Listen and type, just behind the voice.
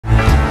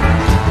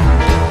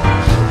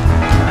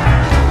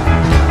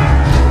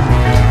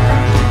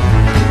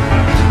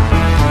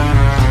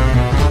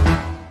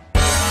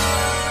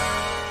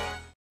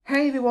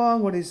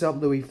everyone, what is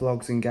up? Louis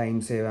Vlogs and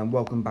Games here, and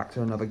welcome back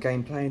to another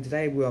gameplay. And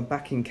today we are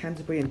back in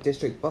Canterbury in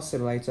District Bus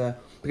Simulator.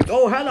 Because,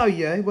 oh, hello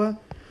you!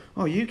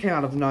 Oh, you came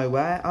out of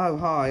nowhere. Oh,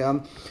 hi.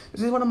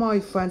 This is one of my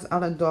friends,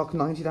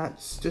 AlanDoc90,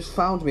 that's just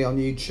found me on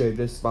YouTube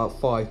just about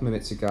 5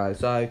 minutes ago.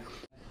 So,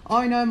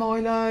 I know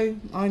Milo.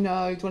 I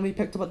know. Do you want to be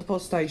picked up at the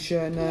bus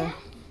station? Yeah.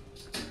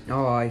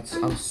 Alright,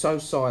 I'm so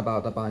sorry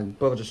about that, but my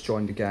brother just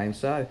joined the game.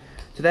 So,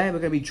 today we're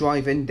going to be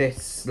driving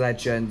this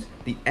legend,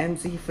 the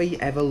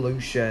MZ3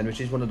 Evolution, which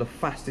is one of the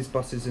fastest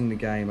buses in the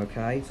game,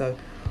 okay? So,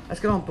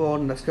 let's get on board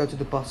and let's go to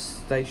the bus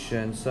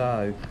station.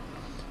 So,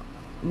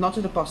 not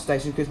to the bus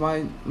station because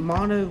my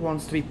Mano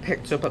wants to be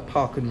picked up at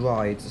Park and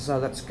Ride. So,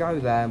 let's go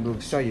there and we'll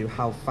show you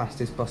how fast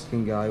this bus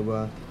can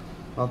go.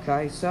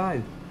 Okay,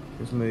 so,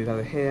 let's move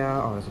over here.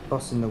 Oh, there's a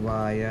bus in the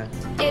way.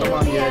 Come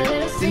on,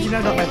 you. Did you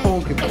know that my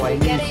horn can play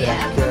music?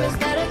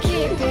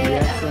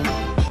 Yes,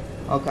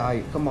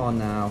 okay, come on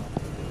now.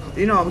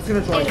 You know, I'm just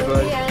going to drive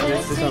through. I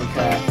just don't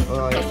care.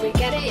 Alright. Right,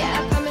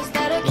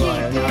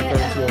 I'm now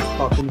going towards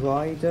Park and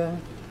Ride.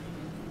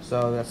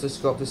 So let's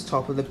just go up this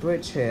top of the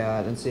bridge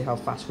here and see how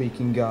fast we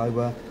can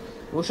go.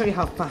 We'll show you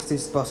how fast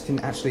this bus can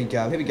actually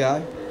go. Here we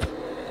go.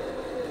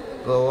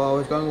 Oh,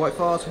 it's going quite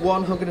fast.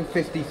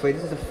 153.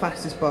 This is the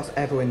fastest bus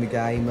ever in the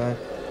game.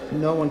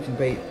 No one can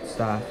beat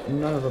that.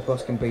 None of the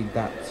bus can beat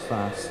that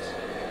fast.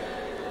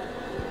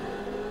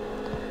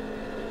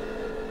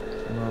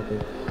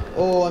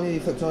 Oh, I nearly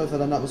flipped over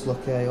then, that was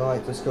lucky.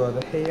 Right, let's go over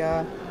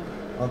here.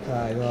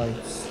 Okay, right.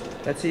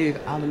 Let's see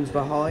if Alan's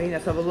behind.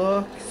 Let's have a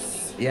look.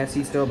 Yes,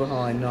 he's still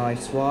behind.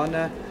 Nice one.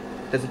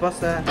 There's a bus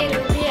there.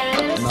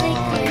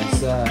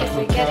 Nice.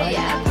 Okay.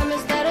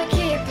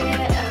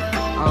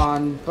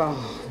 And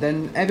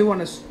then everyone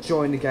has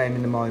joined the game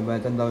in the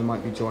moment, and they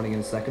might be joining in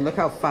a second. Look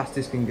how fast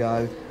this can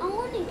go.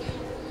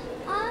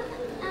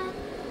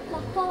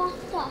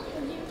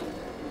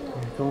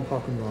 Go on,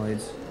 Park and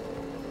Rides.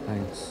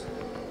 Thanks.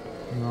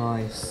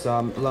 Nice.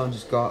 Lone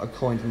just got a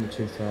coin from the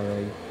Tooth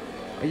Fairy.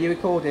 Are you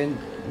recording?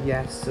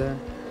 Yes.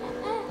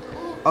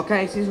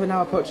 Okay, since we're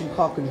now approaching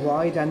Park and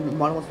Ride, and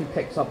mine wants to be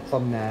picked up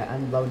from there,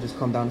 and Lone just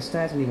come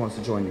downstairs and he wants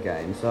to join the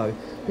game. So,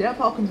 yeah,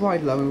 Park and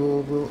Ride,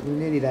 Lone, we're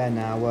nearly there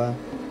now.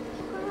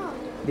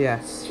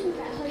 Yes.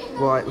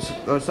 Right,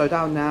 so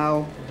down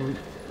now,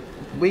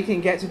 we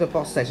can get to the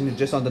bus station in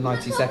just under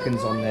 90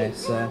 seconds on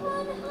this.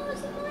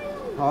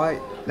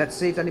 Alright, let's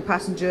see if there's any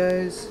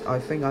passengers. I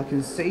think I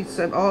can see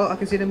some. Oh, I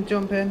can see them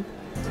jumping.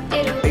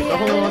 Beat the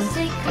horn.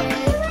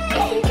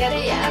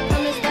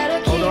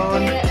 Hold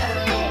on.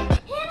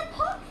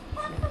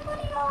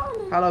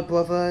 Hello,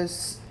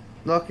 brothers.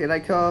 Look, here they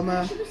come.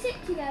 Should we sit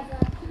together?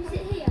 Should we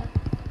sit here?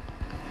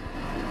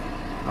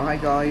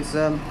 Alright, guys.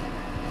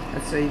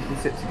 Let's see if we can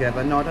sit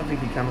together. No, I don't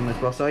think you can on this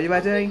bus. Are you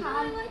ready?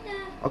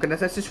 Okay,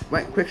 let's just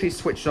quickly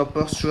switch our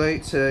bus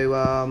route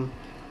to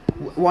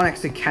one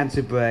next to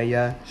Canterbury.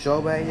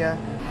 Shall we?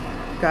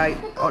 Okay.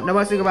 Oh, no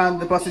more sitting around.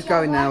 The bus is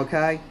going now.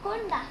 Okay.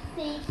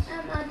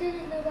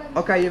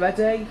 Okay, you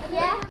ready?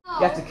 Yeah.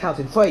 You have to count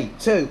in 3,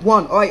 2,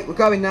 1. Alright, we're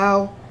going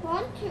now.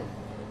 1, 2,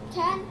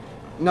 10.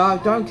 No,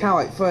 don't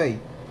count it. 3,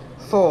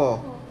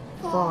 4,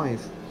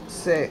 5,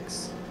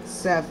 6,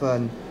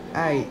 7,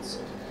 8,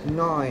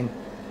 9,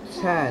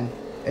 10,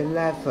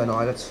 11.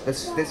 Alright,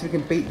 let's we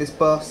can beat this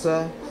bus.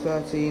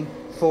 13,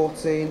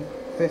 14,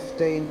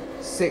 15,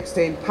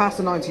 16, past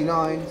the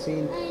 99,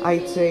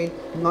 18,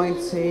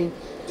 19,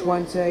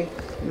 20,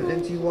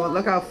 21.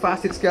 Look how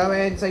fast it's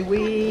going. Say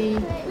wee.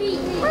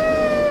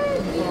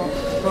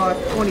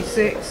 5,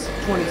 26,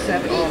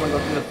 27. Oh my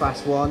god, this is a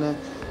fast one.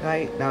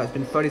 Right, now it's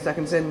been 30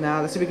 seconds in now.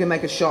 Let's see if we can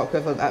make a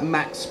shortcut at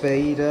max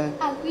speed.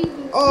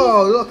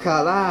 Oh, look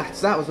at that.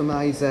 That was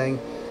amazing.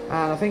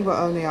 And I think we're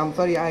only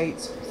 38,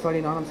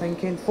 39, I'm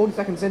thinking. 40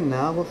 seconds in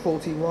now. We're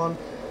 41,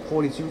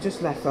 42. We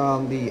just left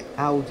the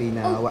Audi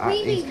now at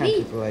East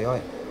Canterbury.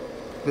 Right.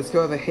 Let's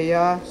go over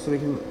here so we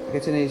can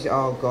get in easy.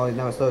 Oh god,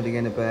 now it's loading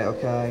in a bit.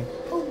 Okay.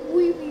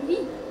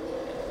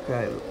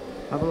 Okay,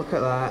 have a look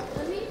at that.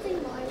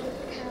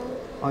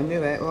 I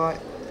knew it, right.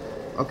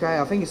 Okay,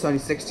 I think it's only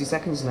 60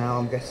 seconds now,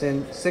 I'm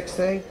guessing.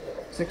 60?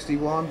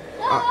 61?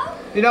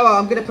 You know what,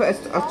 I'm going to put a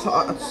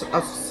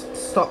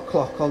stop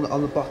clock on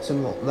the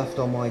bottom left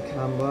on my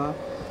camera,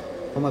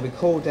 on my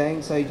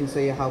recording, so you can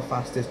see how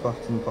fast this bus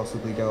can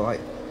possibly go, right.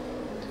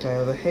 Okay,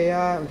 over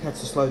here, we had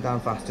to slow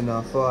down fast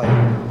enough, right.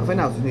 I think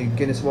that was a new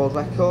Guinness World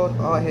Record,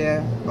 right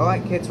here.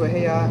 Alright kids, we're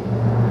here.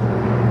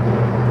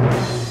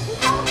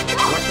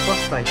 Where's the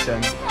bus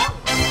station?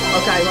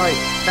 Okay, right,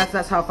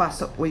 that's how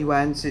fast we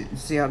went. You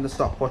see on the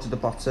stopwatch at the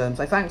bottom.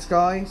 So thanks,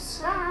 guys.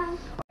 Bye.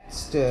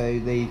 Let's do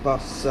the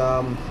bus,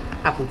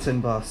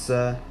 Appleton bus.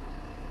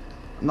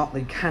 Not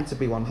the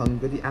Canterbury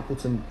 100, the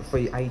Appleton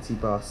 380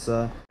 bus.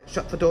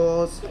 Shut the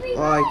doors.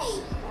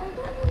 Right.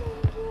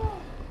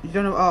 You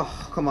don't know?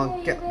 Oh, come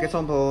on, get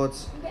on board.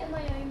 I'm getting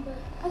my own bus.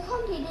 I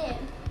can't get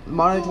in.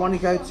 Milo, do you want to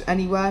go to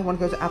anywhere? Want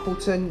to go to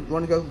Appleton? You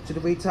want to go to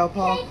the retail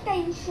park?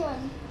 Train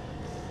station.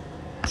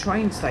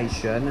 Train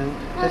station? No,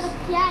 the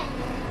plane.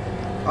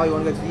 Oh, you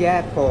want to go to the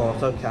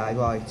airport? Okay,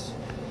 right.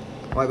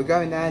 Right, we're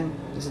going then.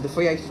 This is the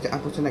 380 to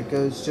Appleton. It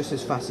goes just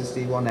as fast as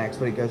the 1X,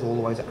 but it goes all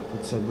the way to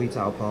Appleton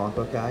Retail Park,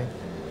 okay?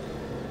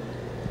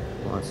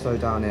 Right, slow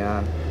down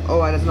here.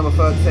 Alright, there's number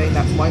 13.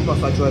 That's my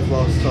bus I drove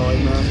last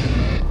time.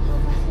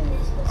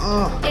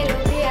 Oh.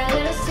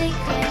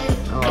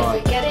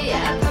 Alright.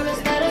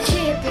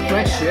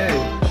 Bless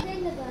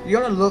you.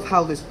 You're gonna love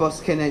how this bus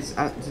can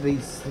actually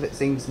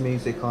sings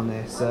music on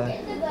this.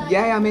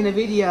 Yeah, I'm in a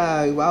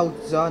video. Well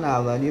done,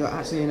 Alan. You're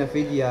actually in a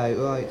video.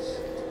 Right.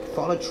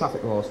 Follow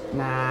traffic laws.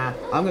 Nah,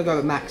 I'm gonna go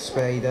with max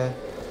speed.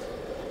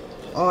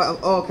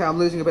 Alright, okay, I'm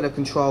losing a bit of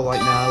control right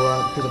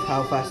now because of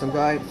how fast I'm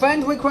going.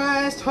 Friend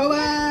request!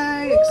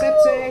 Hooray! Accept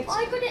it!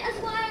 I got it as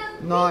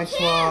well. Nice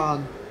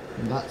one.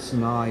 That's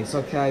nice.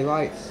 Okay,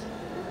 right.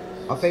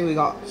 I think we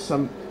got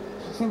some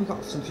few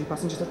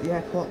passengers at the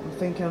airport. I'm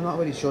thinking, I'm not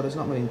really sure. There's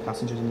not many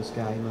passengers in this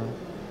game.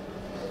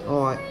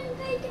 Alright.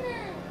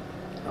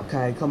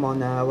 Okay, come on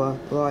now.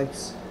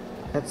 Right.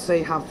 Let's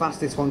see how fast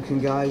this one can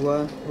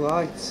go.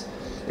 Right.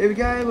 Here we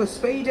go. We're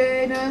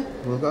speeding.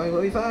 We're going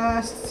really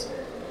fast.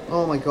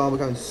 Oh my god, we're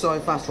going so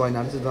fast right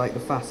now. This is like the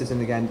fastest in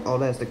the game. Oh,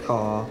 there's the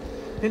car.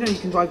 You know you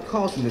can drive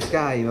cars in this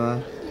game.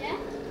 Yeah.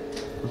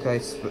 Okay,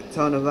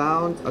 turn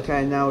around.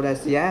 Okay, now there's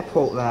the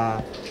airport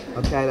there.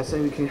 Okay, let's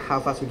see how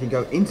fast we can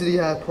go into the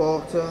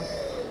airport.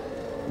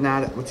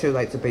 Nah, we're too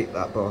late to beat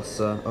that bus.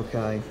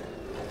 Okay.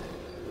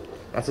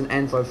 That's an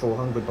Envo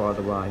 400, by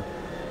the way.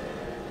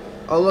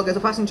 Oh look, there's a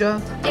passenger.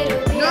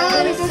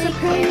 No, he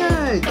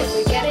disappeared.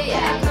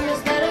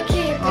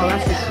 Oh,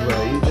 that's just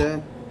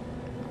rude.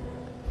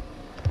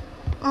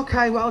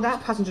 Okay, well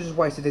that passenger just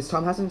wasted his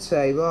time, hasn't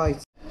he?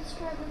 Right.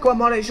 Come on,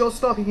 Milo, it's your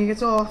stop. You can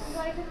get off.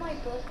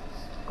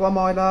 Go on,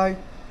 Milo.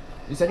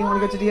 You said you want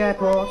to go to the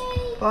airport.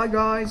 Bye,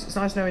 guys. It's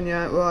nice knowing you.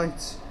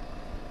 Right.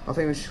 I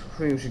think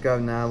we should go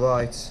now.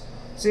 Right.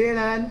 See you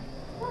then.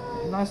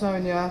 Nice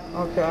knowing you.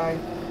 Okay.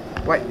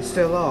 Wait, you're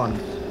still on?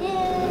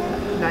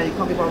 Yeah. No, you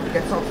can't be bothered to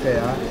get off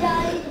here.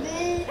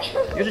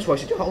 You just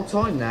wasted your whole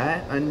time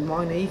there, and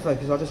mine either,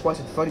 because I just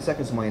wasted 30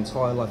 seconds of my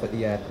entire life at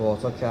the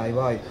airport. Okay,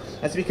 right.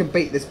 Let's see if we can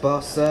beat this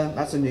bus.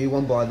 That's a new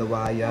one, by the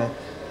way.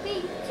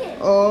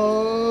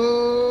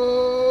 Oh,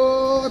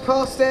 I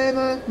passed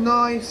him.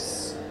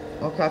 Nice.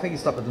 Okay, I think he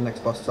stopped at the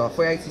next bus stop.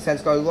 380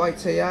 says go right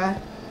here.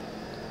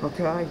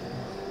 Okay.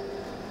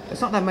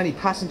 There's not that many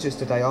passengers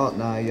today, aren't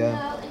there?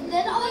 No,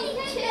 there's only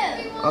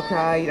 2.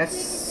 Okay,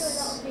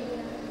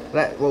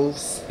 we're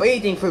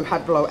speeding through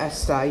Hadlow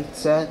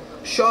Estate.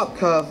 Sharp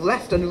curve,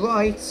 left and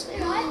right.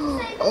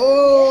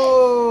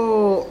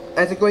 Oh,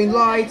 there's a green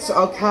light.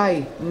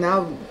 Okay,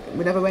 now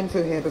we never went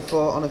through here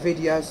before on a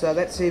video, so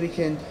let's see if we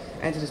can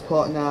enter this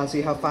part now and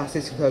see how fast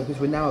this can go, because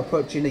we're now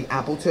approaching the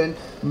Appleton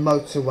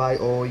motorway,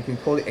 or you can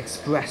call it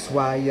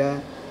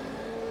expressway.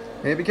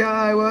 Here we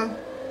go.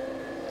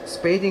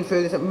 Speeding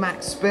through this at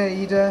max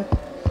speed.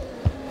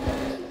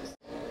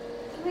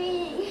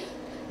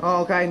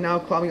 Okay, now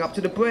climbing up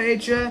to the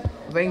bridge. I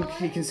think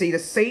you can see the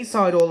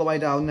seaside all the way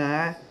down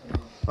there.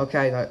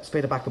 Okay,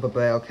 speed it back up a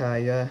bit.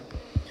 Okay,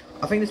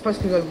 I think this bus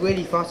can go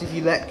really fast if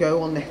you let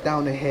go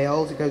down the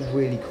hills. It goes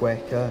really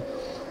quick.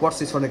 Watch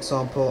this for an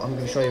example. I'm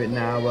going to show you it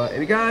now. Here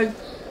we go.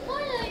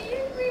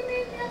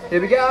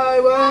 Here we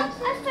go.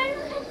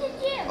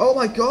 Oh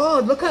my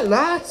god, look at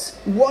that.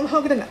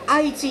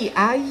 188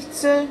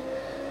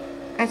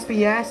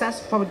 SPS. That's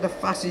probably the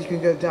fastest you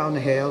can go down the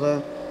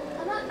hill.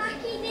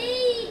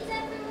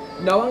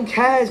 No one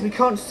cares. We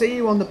can't see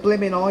you on the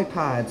blimmin'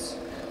 iPads.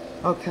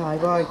 Okay,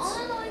 right.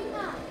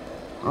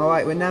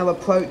 Alright, we're now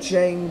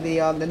approaching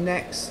the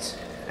next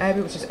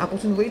area, which is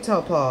Appleton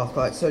Retail Park.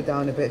 Right, slow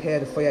down a bit here.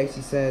 The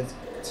 380 says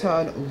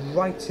turn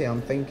right here,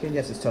 I'm thinking.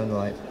 Yes, it's turn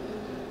right.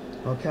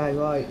 Okay,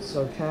 right, it's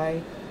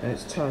okay. And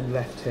it's turn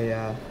left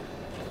here.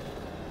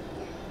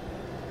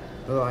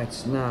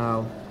 Right,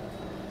 now.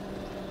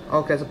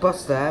 Okay, there's a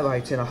bus there,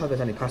 right, and I hope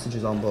there's any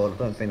passengers on board. I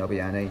don't think there'll be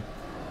any.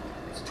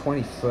 It's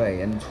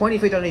 23, and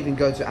 23 don't even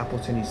go to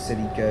Appleton, you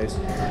silly goose.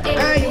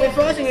 Hey, you were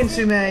fighting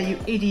into me, you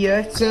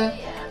idiot!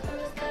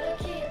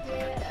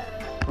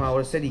 Wow,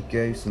 what a silly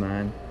goose,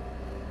 man.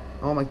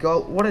 Oh my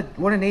god, what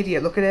an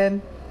idiot, look at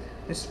him.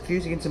 Just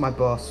fusing into my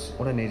bus,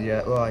 what an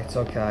idiot. Right,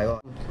 okay.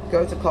 Right.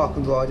 Go to Park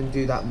and Ride and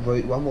do that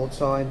route one more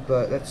time,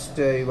 but let's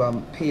do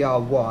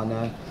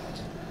PR1.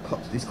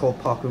 It's called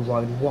Park and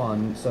Ride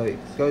 1, so it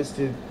goes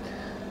to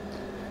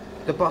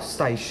the bus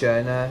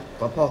station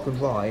by Park and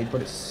Ride,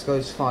 but it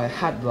goes via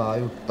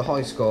Hadlow, the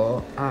high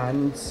score,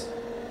 and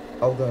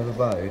Old Over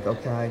Road.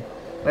 Okay,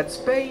 let's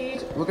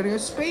speed. We're gonna go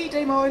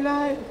speedy,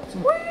 Milo.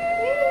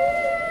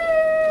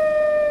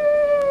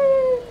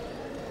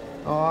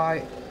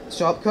 Alright,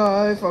 sharp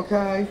curve.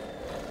 Okay.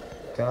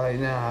 Okay,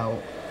 now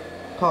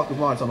Park and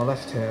Ride's on the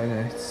left here, isn't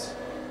it?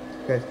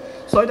 Okay,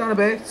 slow down a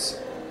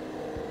bit.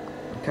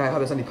 Okay, I hope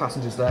there's any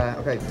passengers there.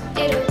 Okay.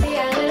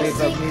 Leave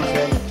the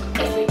music.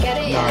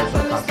 No, it's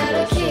not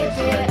passengers.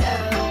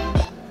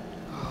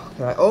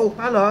 Okay. Oh,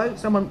 hello.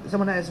 Someone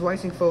there is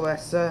waiting for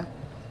us. As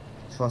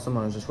far as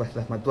someone has just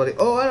left my bloody.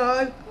 Oh,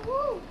 hello.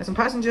 There's some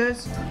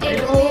passengers.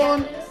 It's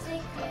on.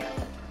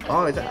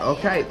 Oh, is that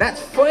okay?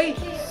 That's 3,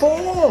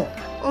 4.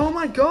 Oh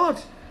my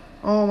god.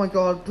 Oh my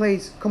god,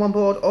 please, come on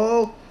board.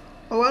 Oh,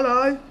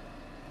 hello.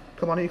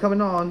 Come on, are you coming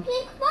on? Come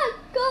on,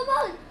 come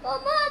on, come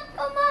on,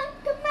 come on,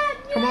 come on.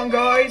 Come on,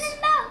 guys.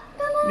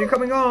 Come on. You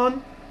coming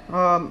on?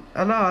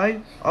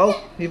 Hello?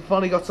 Oh, you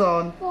finally got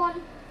on.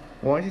 One.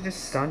 Why is he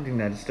just standing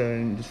there,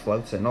 just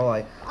floating?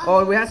 Alright.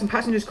 Oh, we had some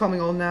passengers coming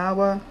on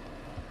now.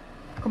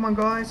 Come on,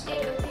 guys.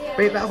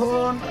 Beat that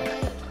horn.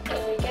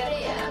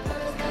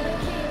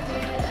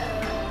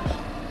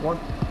 One.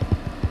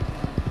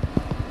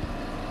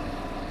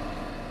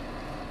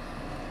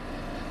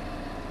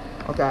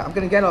 Okay, I'm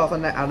gonna get off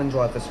and let Alan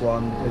drive this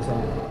one.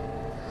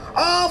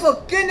 Oh,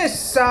 for goodness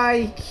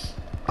sake!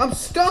 I'm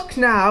stuck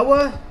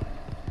now.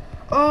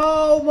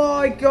 Oh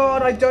my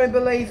god, I don't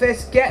believe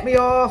this. Get me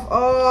off.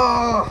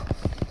 Oh,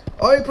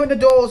 open the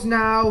doors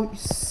now, you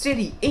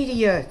silly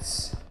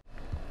idiots.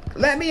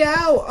 Let me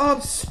out.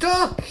 I'm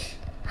stuck.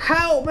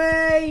 Help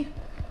me.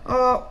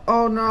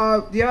 Oh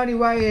no. The only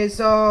way is,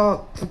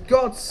 for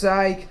God's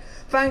sake.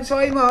 Thanks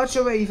very much,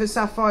 Arriva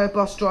Sapphire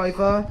bus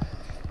driver.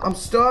 I'm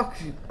stuck.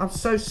 I'm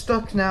so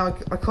stuck now.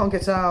 I can't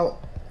get out.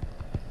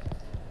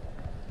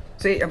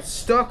 See, I'm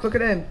stuck. Look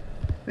at him.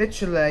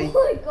 Literally. Oh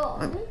my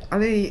god.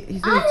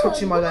 He's really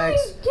touching my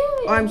legs.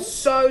 I'm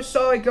so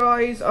sorry,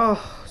 guys. Oh,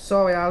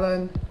 sorry,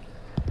 Alan.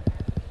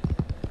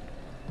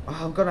 Oh,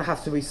 I'm gonna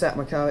have to reset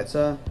my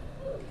character.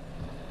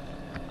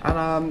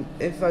 And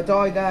if I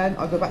die then,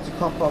 I'll go back to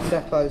Compost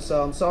Depot,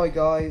 so I'm sorry,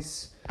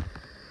 guys.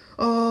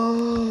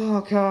 Oh,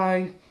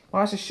 okay.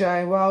 Well, that's a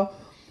shame. Well,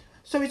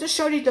 so we just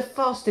showed you the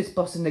fastest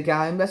bus in the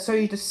game. Let's show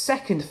you the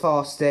second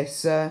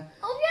fastest. Oh yeah,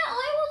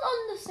 I was on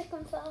the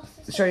second fastest.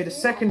 Let's show you the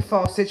second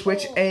fastest,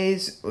 which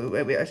is,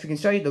 if we can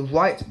show you the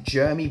right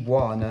Jeremy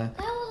one. I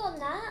was on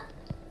that.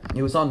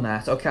 He was on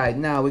that. Okay,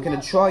 now we're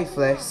gonna try for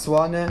this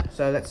one.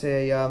 So let's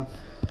see. And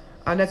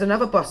there's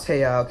another bus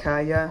here.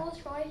 Okay, yeah. I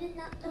was riding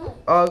that though.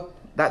 Oh,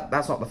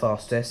 that's not the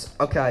fastest.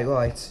 Okay,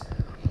 right.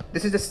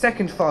 This is the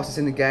second fastest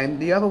in the game.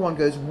 The other one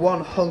goes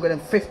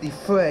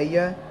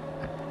 153.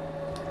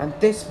 And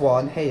this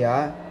one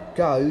here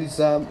goes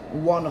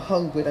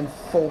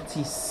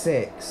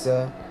 146,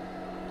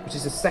 which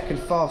is the second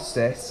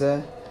fastest.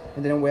 And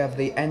then we have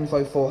the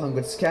Envo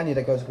 400 Scania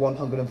that goes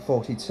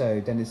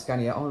 142. Then the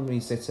Scania Omni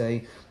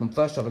City from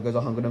First Travel goes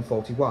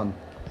 141.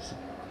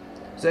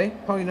 See?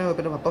 Probably know a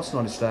bit of a bus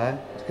knowledge there.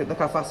 Look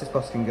how fast this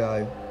bus can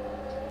go.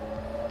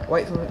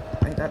 Wait for it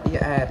at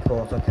the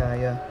airport,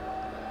 okay, yeah.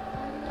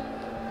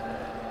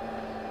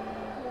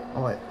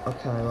 Alright,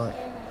 okay, right.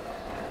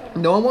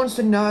 No one wants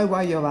to know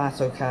where you're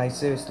at, okay?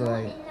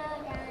 Seriously.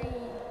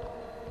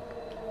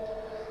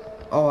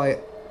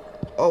 Alright.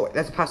 Oh,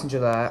 there's a passenger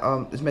there.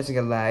 It's missing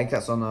a leg.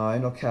 That's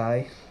unknown,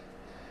 okay.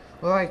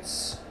 Right.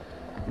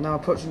 Now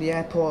approaching the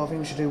airport. I think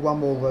we should do one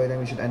more road, then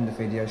we should end the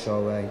video,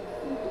 shall we?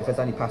 If there's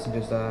any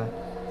passengers there.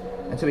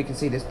 Until we can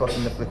see this bus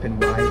in the flipping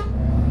way.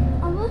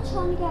 I'm not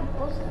trying to get a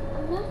bus.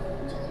 I'm not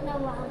just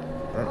on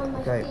my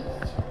okay.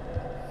 speech.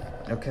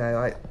 Okay,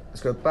 right.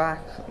 Let's go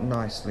back.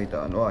 Nicely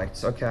done.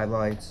 Right. Okay,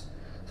 right.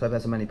 So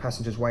there's many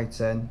passengers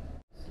waiting.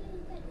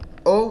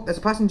 Oh, there's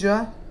a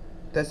passenger.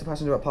 There's the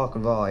passenger at Park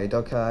and Ride.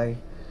 Okay.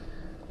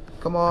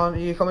 Come on, are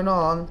you coming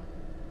on?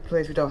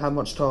 Please, we don't have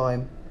much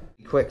time.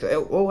 Quick.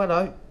 Oh,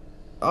 hello.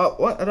 Oh,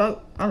 what?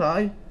 Hello.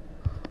 Hello.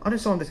 I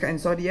just saw him just get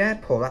inside the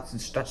airport. That's a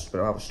bit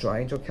rather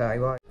strange. Okay,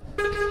 right.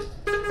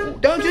 Oh,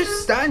 don't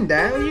just stand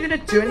there. Are you gonna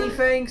do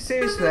anything?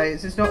 Seriously,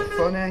 this is not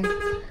funny.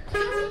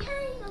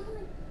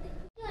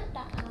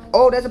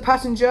 Oh, there's a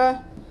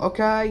passenger.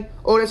 Okay.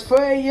 Oh, there's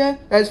 3.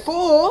 There's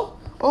 4.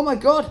 Oh my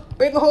god.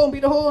 Beat the horn,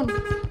 beat the horn.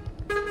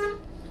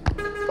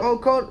 Oh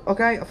god.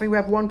 Okay, I think we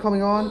have one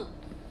coming on.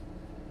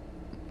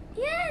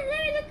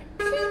 Yeah, look.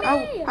 Oh,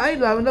 hey,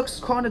 Lowen looks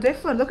kind of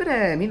different. Look at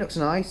him. He looks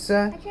nice.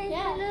 Okay,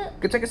 yeah. Look.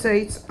 Go take a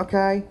seat.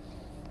 Okay.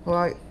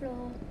 Alright.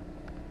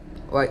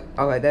 Right.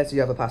 Alright, there's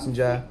the other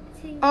passenger.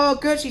 Oh,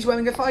 good. She's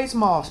wearing a face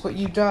mask, but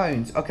you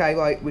don't. Okay,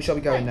 right. We shall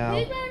be going now.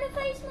 Who's wearing a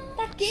face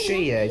mask?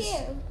 She is.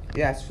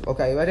 Yes.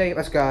 Okay, ready?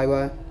 Let's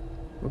go.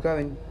 We're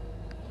going.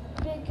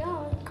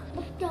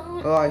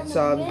 Alright, You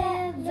know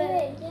how much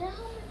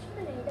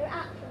money their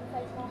actual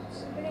face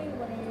masks, blue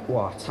one is?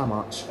 What? How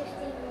much?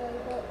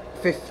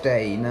 15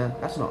 15.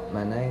 That's not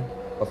many.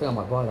 I think I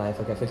might buy that if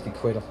I get 50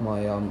 quid off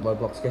my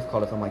Roblox gift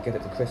card if I might get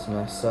it for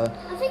Christmas. I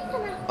think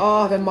I'm at...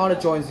 Oh, then Marla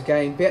joins the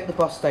game. Be at the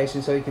bus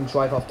station so you can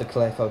drive off the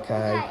cliff,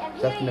 okay?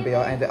 So that's going to be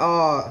our end.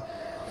 Oh,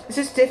 this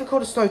is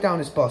difficult to slow down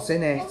this bus,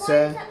 isn't it? Why is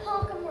that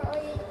Park and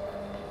Ride?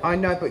 I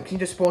know, but can you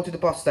just spawn to the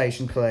bus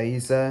station,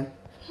 please? How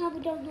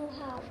we don't know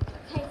how.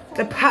 Okay,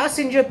 the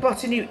passenger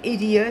button, you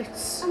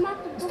idiots! I'm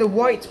at the It's the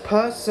white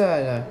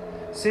person.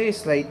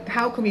 Seriously,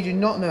 how come you do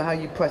not know how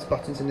you press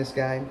buttons in this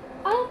game?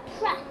 I'll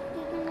press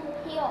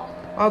the here.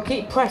 I'll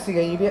keep pressing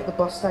it, you'll be at the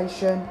bus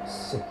station.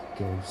 Sick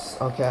goose.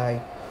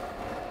 Okay.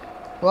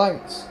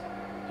 Right.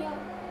 Yeah.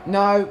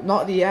 No,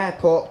 not the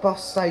airport,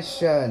 bus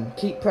station.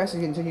 Keep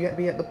pressing it until you get to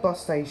be at the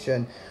bus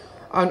station.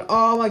 And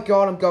oh my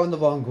god, I'm going the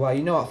wrong way.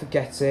 You know what,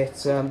 forget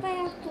it.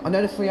 I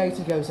know the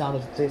 380 goes out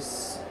of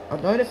this. I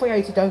know the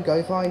 380 don't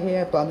go by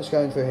here, but I'm just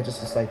going through here just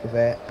for the sake of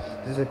it.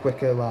 This is a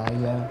quicker way,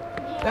 yeah.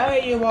 There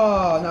you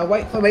are. Now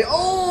wait for me.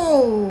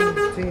 Oh,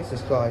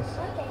 Jesus Christ.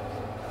 Okay.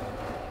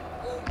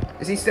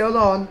 Is he still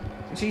on?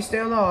 Is she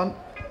still on?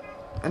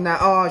 And now,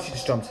 oh, she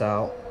just jumped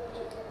out.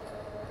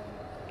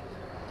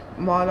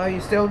 Milo,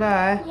 you still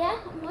there? Yeah,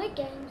 my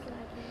game's lagging.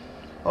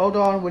 Hold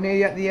on, we're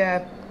nearly at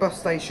the bus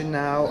station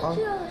now.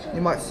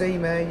 You might see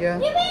me, yeah.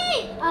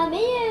 Yippee! I'm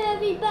here,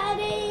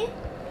 everybody.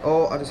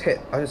 Oh, I just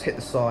hit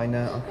the sign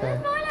there. Okay.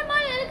 Milo,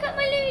 look at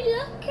my little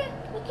look at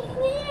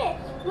here.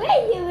 Where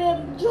you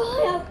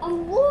drive?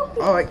 I'm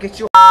walking. All right, get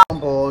your on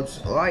board.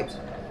 All right.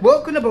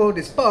 Welcome aboard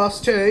this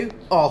bus to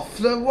Off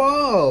the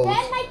World.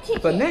 There's my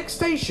ticket. The next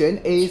station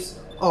is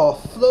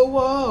Off the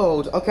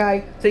World.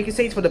 Okay, so you can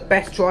see it's for the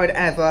best ride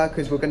ever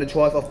because we're going to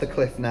drive off the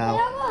cliff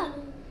now.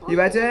 You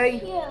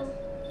ready? Yeah.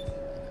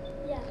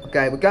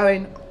 Okay, we're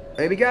going.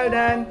 Here we go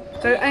then.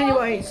 So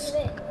anyways,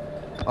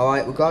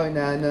 alright, we're going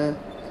then.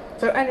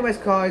 So anyways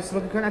guys,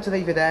 we're going to have to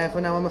leave it there for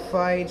now, I'm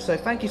afraid. So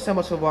thank you so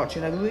much for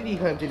watching. I really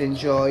hope you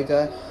enjoyed.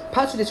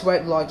 Pass this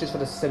red like just for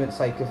the simple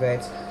sake of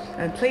it.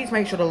 And please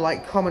make sure to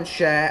like, comment,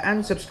 share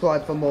and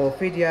subscribe for more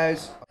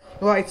videos.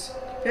 Right,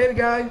 here we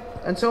go.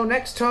 Until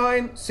next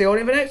time, see you all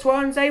in the next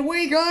one. Say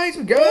we guys,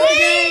 we're going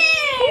again.